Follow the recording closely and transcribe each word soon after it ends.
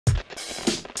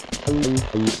Hey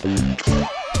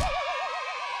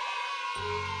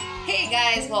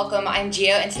guys, welcome. I'm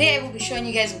Gio, and today I will be showing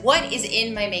you guys what is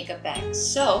in my makeup bag.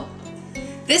 So,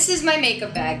 this is my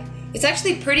makeup bag. It's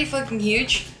actually pretty fucking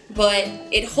huge, but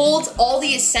it holds all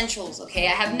the essentials, okay?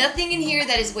 I have nothing in here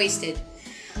that is wasted.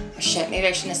 Oh shit, maybe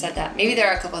I shouldn't have said that. Maybe there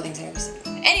are a couple of things I wasted.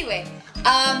 Anyway,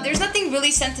 there's nothing really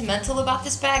sentimental about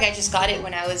this bag. I just got it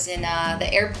when I was in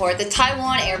the airport, the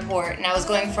Taiwan airport, and I was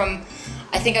going from,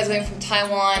 I think I was going from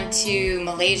Taiwan to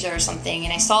Malaysia or something,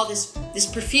 and I saw this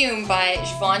perfume by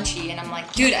Givenchy, and I'm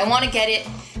like, dude, I want to get it.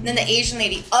 And then the Asian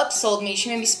lady upsold me. She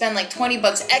made me spend like 20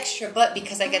 bucks extra, but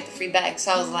because I get the free bag,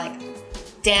 so I was like,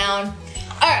 down.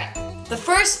 Alright, the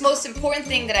first most important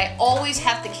thing that I always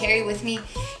have to carry with me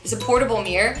is a portable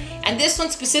mirror, and this one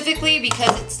specifically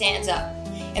because it stands up.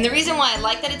 And the reason why I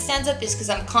like that it stands up is because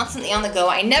I'm constantly on the go.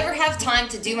 I never have time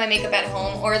to do my makeup at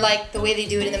home, or like the way they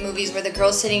do it in the movies where the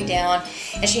girl's sitting down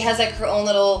and she has like her own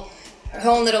little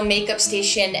makeup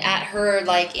station at her,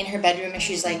 like in her bedroom, and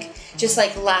she's like just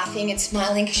like laughing and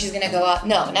smiling because she's gonna go out.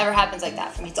 No, it never happens like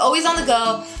that for me. It's always on the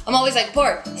go. I'm always like,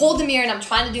 Bart, hold the mirror, and I'm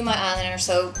trying to do my eyeliner.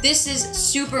 So this is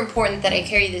super important that I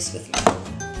carry this with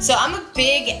me. So I'm a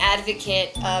big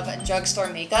advocate of drugstore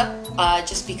makeup,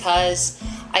 just because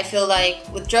I feel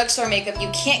like with drugstore makeup, you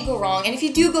can't go wrong. And if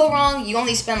you do go wrong, you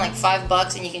only spend like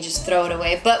 $5 and you can just throw it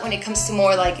away. But when it comes to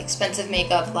more like expensive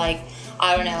makeup, like,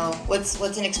 I don't know, what's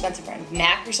an expensive brand?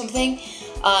 MAC or something?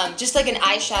 Just like an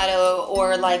eyeshadow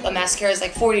or like a mascara is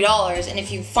like $40. And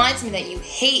if you find something that you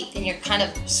hate, then you're kind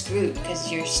of screwed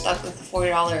because you're stuck with the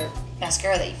 $40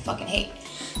 mascara that you fucking hate.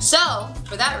 So,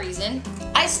 for that reason,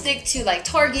 I stick to like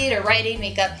Target or Rite Aid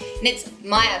makeup, and it's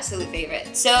my absolute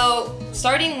favorite. So,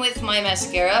 starting with my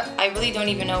mascara, I really don't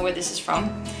even know where this is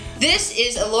from. This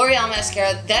is a L'Oreal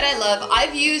mascara that I love.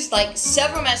 I've used like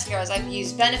several mascaras. I've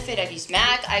used Benefit, I've used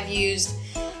MAC, I've used,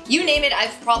 you name it,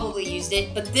 I've probably used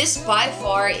it. But this by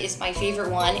far is my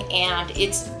favorite one, and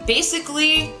it's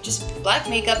basically just black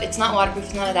makeup. It's not waterproof,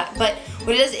 it's none of that. But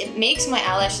what it does, it makes my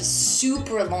eyelashes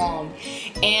super long.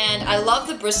 And I love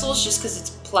the bristles just because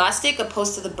it's plastic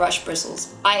opposed to the brush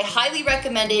bristles. I highly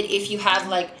recommend it if you have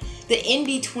like the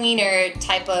in-betweener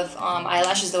type of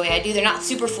eyelashes the way I do. They're not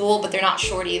super full, but they're not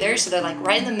short either. So they're like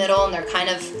right in the middle, and they're kind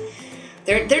of,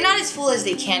 they're not as full as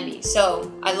they can be.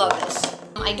 So I love this.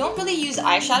 I don't really use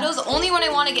eyeshadows. Only when I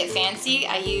want to get fancy,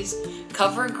 I use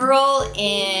CoverGirl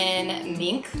in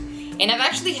Mink. And I've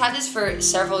actually had this for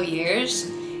several years.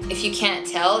 If you can't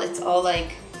tell, it's all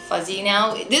like fuzzy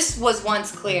now. This was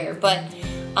once clear, but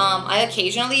I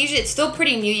occasionally use it. It's still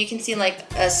pretty new. You can see like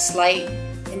a slight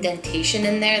indentation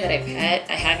in there that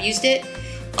I have used it.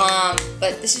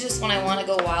 But this is just when I want to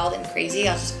go wild and crazy.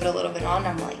 I'll just put a little bit on,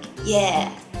 and I'm like,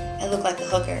 yeah, I look like a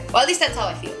hooker. Well, at least that's how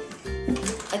I feel.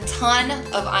 A ton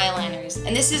of eyeliners,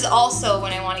 and this is also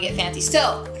when I want to get fancy.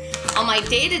 So, on my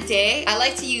day-to-day, I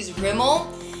like to use Rimmel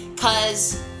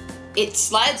because it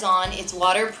slides on, it's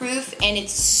waterproof, and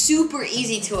it's super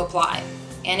easy to apply.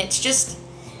 And it's just,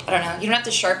 I don't know, you don't have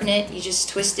to sharpen it, you just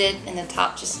twist it and the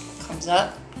top just comes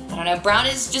up. I don't know, brown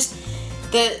is just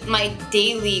my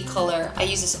daily color. I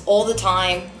use this all the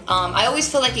time. I always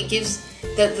feel like it gives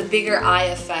the bigger eye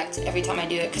effect every time I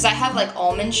do it, because I have like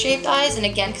almond shaped eyes, and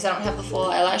again, because I don't have the full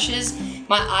eyelashes,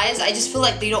 my eyes, I just feel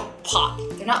like they don't pop.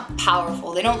 They're not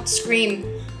powerful. They don't scream,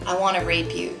 I want to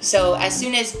rape you. So as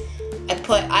soon as I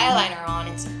put eyeliner on,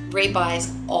 it's rape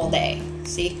eyes all day.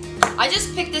 See? I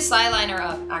just picked this eyeliner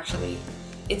up, actually.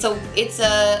 It's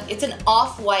an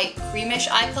off-white creamish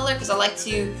eye color because I like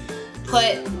to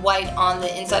put white on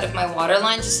the inside of my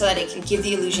waterline just so that it can give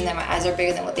the illusion that my eyes are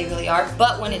bigger than what they really are.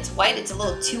 But when it's white, it's a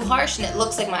little too harsh and it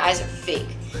looks like my eyes are fake.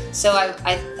 So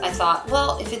I thought,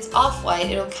 well, if it's off-white,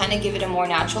 it'll kind of give it a more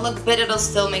natural look, but it'll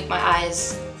still make my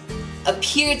eyes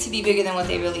appear to be bigger than what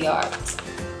they really are.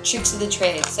 Tricks of the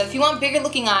trade. So if you want bigger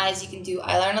looking eyes, you can do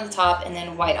eyeliner on the top and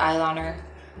then white eyeliner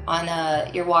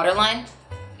on your waterline.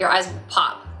 Your eyes will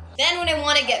pop. Then when I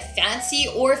want to get fancy,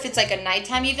 or if it's like a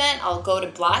nighttime event, I'll go to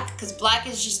black, because black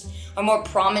is just a more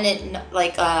prominent,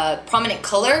 like prominent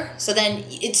color. So then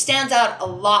it stands out a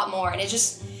lot more, and it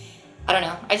just, I don't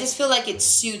know, I just feel like it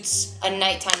suits a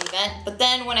nighttime event. But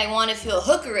then when I want to feel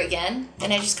hooker again,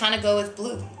 then I just kind of go with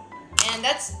blue. And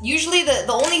that's usually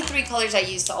the only three colors I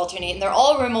use to alternate, and they're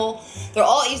all Rimmel, they're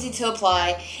all easy to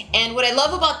apply. And what I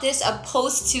love about this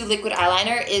opposed to liquid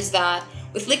eyeliner is that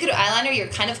with liquid eyeliner, you're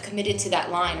kind of committed to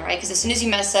that line, right? Because as soon as you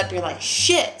mess up, you're like,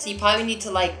 shit. So you probably need to,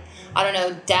 like, I don't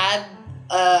know, dab,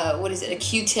 a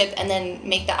Q-tip, and then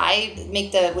make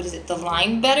the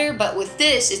line better. But with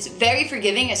this, it's very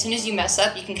forgiving. As soon as you mess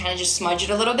up, you can kind of just smudge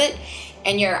it a little bit,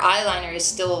 and your eyeliner is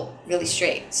still really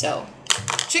straight. So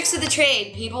Tricks of the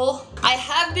trade, people. I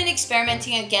have been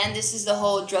experimenting again. This is the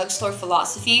whole drugstore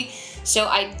philosophy. So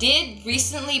I did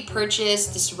recently purchase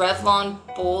this Revlon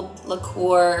Bold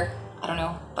Liqueur, I don't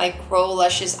know, by Grow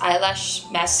Luscious eyelash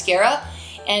mascara,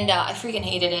 and I freaking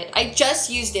hated it. I just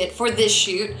used it for this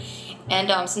shoot,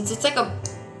 and since it's like a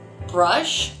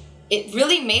brush, it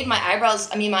really made my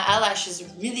my eyelashes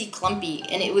really clumpy,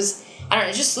 and it was, I don't know,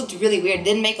 it just looked really weird. It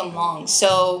didn't make them long,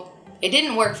 so it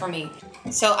didn't work for me.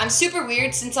 So I'm super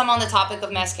weird since I'm on the topic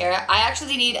of mascara. I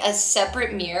actually need a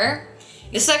separate mirror.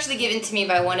 This was actually given to me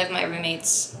by one of my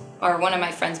roommates, or one of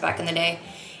my friends back in the day.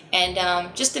 And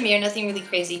just a mirror, nothing really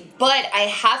crazy. But I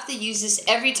have to use this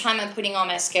every time I'm putting on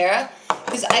mascara,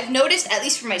 because I've noticed, at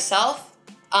least for myself,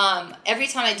 every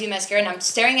time I do mascara and I'm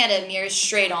staring at a mirror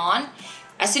straight on,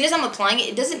 as soon as I'm applying it,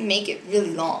 it doesn't make it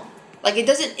really long. Like it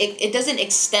doesn't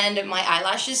extend my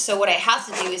eyelashes. So what I have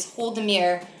to do is hold the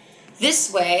mirror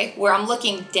this way, where I'm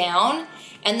looking down,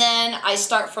 and then I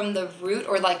start from the root,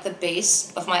 or like the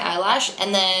base of my eyelash,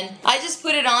 and then I just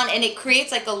put it on, and it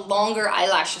creates like a longer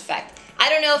eyelash effect. I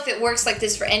don't know if it works like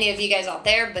this for any of you guys out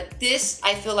there, but this,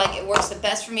 I feel like it works the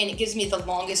best for me, and it gives me the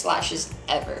longest lashes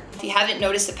ever. If you haven't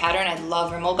noticed the pattern, I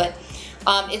love Rimmel, but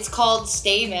it's called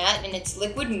Stay Matte, and it's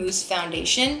Liquid Mousse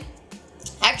Foundation.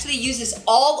 I actually use this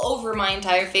all over my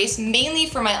entire face, mainly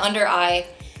for my under eye,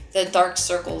 the dark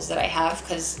circles that I have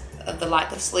because of the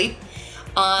lack of sleep.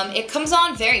 It comes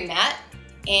on very matte,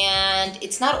 and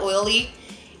it's not oily,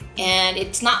 and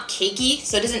it's not cakey,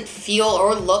 so it doesn't feel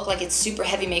or look like it's super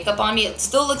heavy makeup on me. It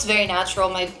still looks very natural.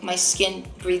 My skin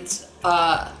breathes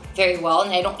very well,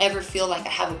 and I don't ever feel like I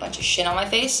have a bunch of shit on my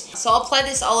face. So I'll apply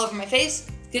this all over my face,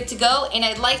 good to go, and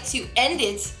I'd like to end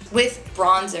it with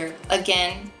bronzer,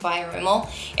 again by Rimmel.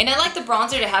 And I like the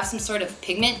bronzer to have some sort of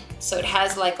pigment, so it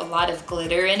has like a lot of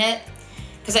glitter in it.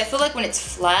 Because I feel like when it's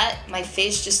flat, my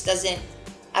face just doesn't,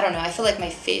 I don't know, I feel like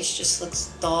my face just looks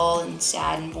dull and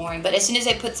sad and boring. But as soon as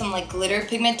I put some like glitter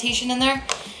pigmentation in there,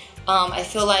 I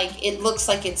feel like it looks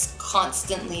like it's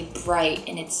constantly bright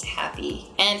and it's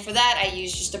happy. And for that, I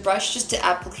use just a brush just to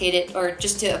applicate it, or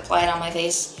just to apply it on my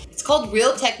face. It's called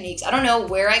Real Techniques. I don't know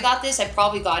where I got this. I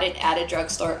probably got it at a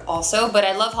drugstore also, but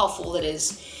I love how full it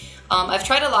is. I've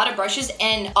tried a lot of brushes,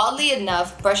 and oddly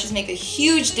enough, brushes make a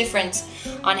huge difference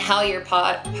on how your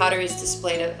powder is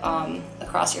displayed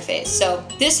across your face. So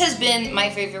this has been my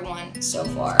favorite one so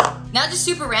far. Now just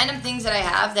super random things that I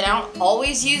have that I don't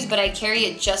always use, but I carry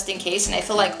it just in case, and I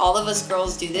feel like all of us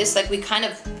girls do this. Like we kind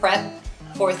of prep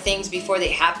for things before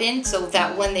they happen, so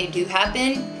that when they do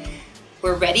happen,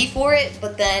 we're ready for it,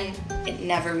 but then it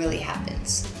never really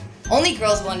happens. Only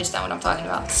girls will understand what I'm talking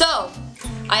about. So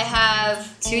I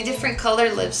have 2 different color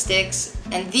lipsticks,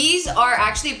 and these are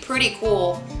actually pretty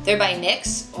cool. They're by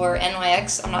NYX or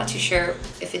NYX. I'm not too sure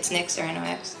if it's NYX or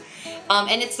NYX.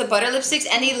 And it's the butter lipsticks,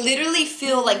 and they literally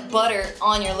feel like butter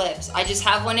on your lips. I just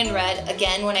have one in red,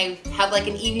 again, when I have like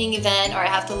an evening event or I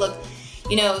have to look,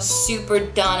 you know, super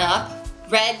done up.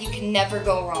 Red, you can never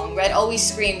go wrong. Red always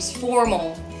screams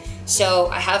formal. So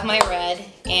I have my red,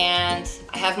 and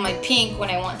I have my pink when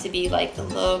I want to be like a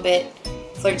little bit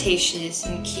flirtatious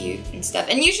and cute and stuff.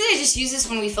 And usually I just use this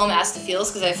when we film Ask the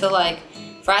Feels, because I feel like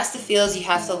for Ask the Feels you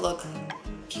have to look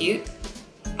cute.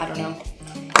 I don't know.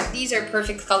 These are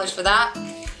perfect colors for that.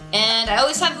 And I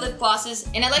always have lip glosses,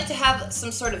 and I like to have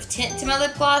some sort of tint to my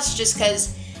lip gloss just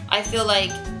because I feel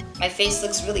like my face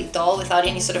looks really dull without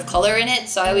any sort of color in it.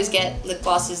 So I always get lip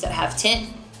glosses that have tint.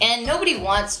 And nobody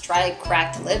wants dry,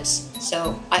 cracked lips,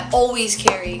 so I always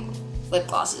carry lip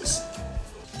glosses.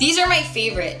 These are my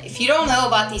favorite. If you don't know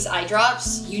about these eye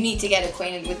drops, you need to get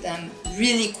acquainted with them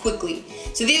really quickly.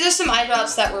 So these are some eye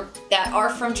drops that are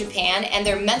from Japan, and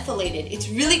they're mentholated. It's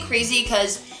really crazy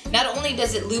because not only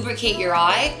does it lubricate your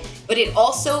eye, but it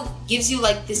also gives you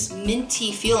like this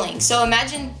minty feeling. So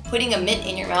imagine putting a mint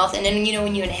in your mouth, and then, you know,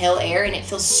 when you inhale air and it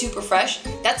feels super fresh,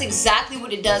 that's exactly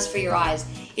what it does for your eyes.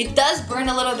 It does burn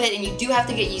a little bit, and you do have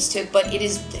to get used to it, but it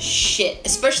is the shit.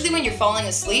 Especially when you're falling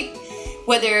asleep,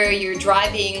 whether you're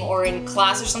driving or in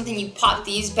class or something, you pop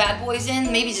these bad boys in,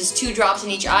 maybe just 2 drops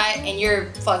in each eye, and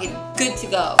you're fucking good to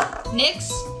go.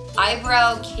 NYX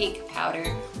Eyebrow Cake Powder,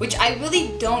 which I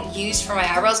really don't use for my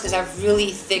eyebrows because I have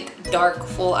really thick, dark,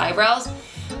 full eyebrows.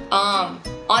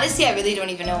 Honestly, I really don't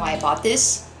even know why I bought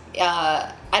this.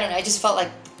 I don't know, I just felt like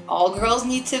all girls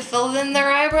need to fill in their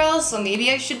eyebrows, so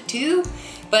maybe I should too.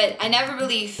 But I never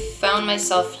really found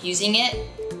myself using it.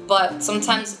 But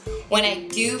sometimes when I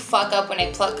do fuck up, when I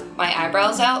pluck my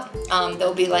eyebrows out,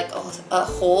 there'll be like a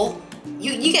hole.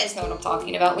 You guys know what I'm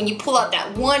talking about. When you pull out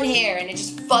that one hair and it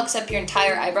just fucks up your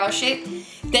entire eyebrow shape,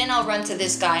 then I'll run to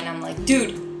this guy and I'm like,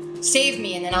 dude, save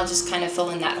me, and then I'll just kind of fill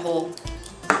in that hole.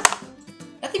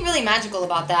 Nothing really magical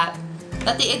about that.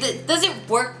 It doesn't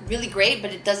work really great,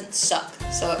 but it doesn't suck,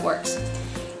 so it works.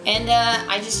 And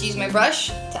I just use my brush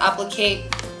to applicate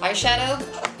eyeshadow,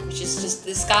 which is just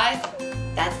this guy.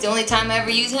 That's the only time I ever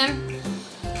use him.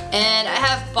 And I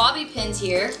have bobby pins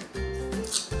here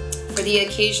for the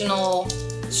occasional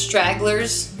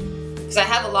stragglers, because I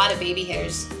have a lot of baby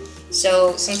hairs.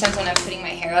 So sometimes when I'm putting my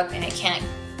hair up and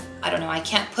I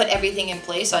can't put everything in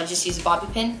place, so I just use a bobby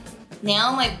pin.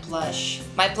 Now my blush.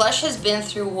 My blush has been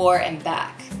through war and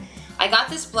back. I got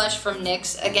this blush from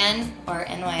NYX again, or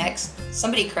NYX.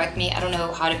 Somebody correct me, I don't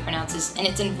know how to pronounce this. And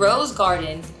it's in Rose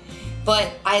Garden,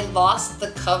 but I lost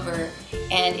the cover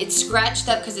and it's scratched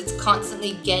up because it's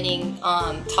constantly getting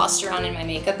tossed around in my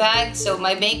makeup bag. So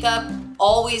my makeup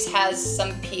always has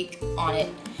some peak on it,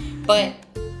 but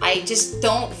I just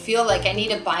don't feel like I need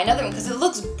to buy another one because it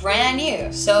looks brand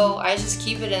new. So I just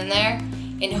keep it in there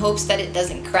in hopes that it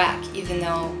doesn't crack, even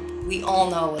though we all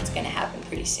know what's gonna happen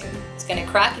pretty soon. It's gonna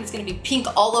crack and it's gonna be pink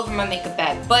all over my makeup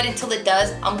bag. But until it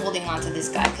does, I'm holding on to this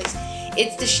guy because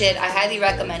it's the shit. I highly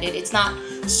recommend it. It's not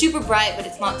super bright, but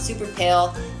it's not super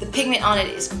pale. The pigment on it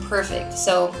is perfect,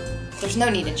 so there's no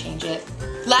need to change it.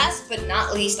 Last but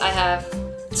not least, I have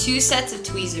 2 sets of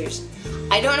tweezers.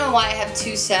 I don't know why I have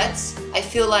 2 sets. I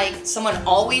feel like someone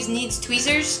always needs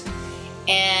tweezers,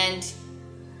 and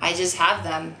I just have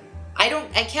them.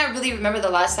 I can't really remember the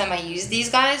last time I used these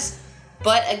guys,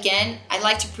 but again, I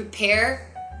like to prepare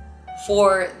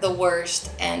for the worst,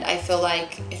 and I feel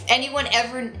like if anyone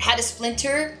ever had a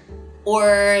splinter,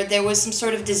 or there was some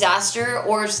sort of disaster,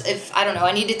 or if, I don't know,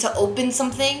 I needed to open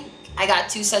something, I got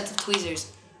 2 sets of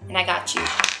tweezers, and I got you.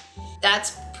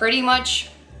 That's pretty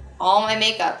much all my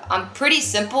makeup. I'm pretty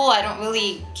simple. I don't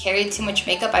really carry too much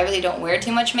makeup. I really don't wear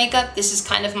too much makeup. This is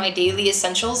kind of my daily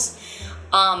essentials.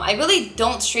 I really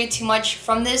don't stray too much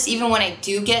from this, even when I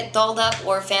do get dolled up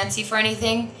or fancy for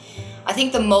anything. I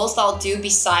think the most I'll do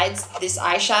besides this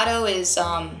eyeshadow is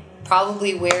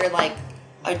probably wear like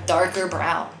a darker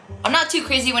brown. I'm not too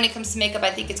crazy when it comes to makeup.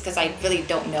 I think it's because I really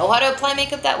don't know how to apply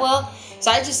makeup that well. So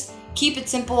I just keep it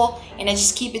simple, and I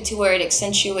just keep it to where it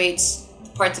accentuates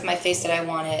the parts of my face that I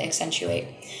want to accentuate.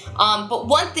 But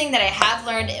one thing that I have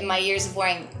learned in my years of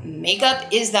wearing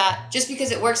makeup is that just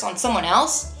because it works on someone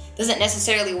else doesn't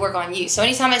necessarily work on you. So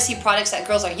anytime I see products that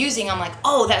girls are using, I'm like,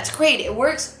 oh, that's great, it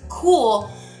works,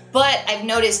 cool. But I've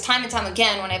noticed time and time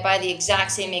again when I buy the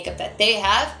exact same makeup that they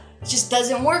have, it just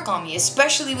doesn't work on me,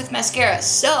 especially with mascara.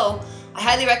 So I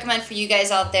highly recommend for you guys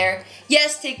out there,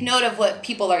 yes, take note of what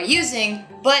people are using,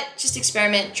 but just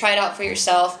experiment, try it out for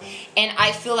yourself. And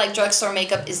I feel like drugstore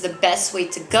makeup is the best way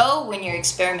to go when you're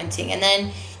experimenting. And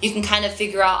then you can kind of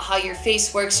figure out how your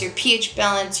face works, your pH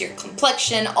balance, your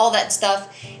complexion, all that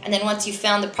stuff. And then once you've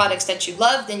found the products that you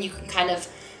love, then you can kind of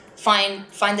find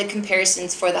the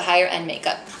comparisons for the higher end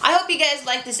makeup. I hope you guys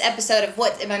liked this episode of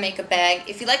What's in My Makeup Bag.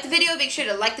 If you liked the video, make sure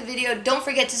to like the video. Don't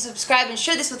forget to subscribe and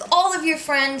share this with all of your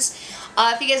friends.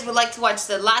 If you guys would like to watch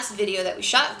the last video that we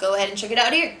shot, go ahead and check it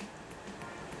out here.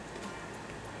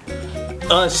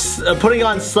 Putting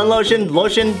on sun lotion.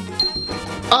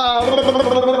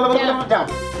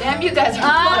 Damn, you guys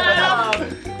are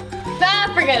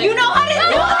forget it. You know how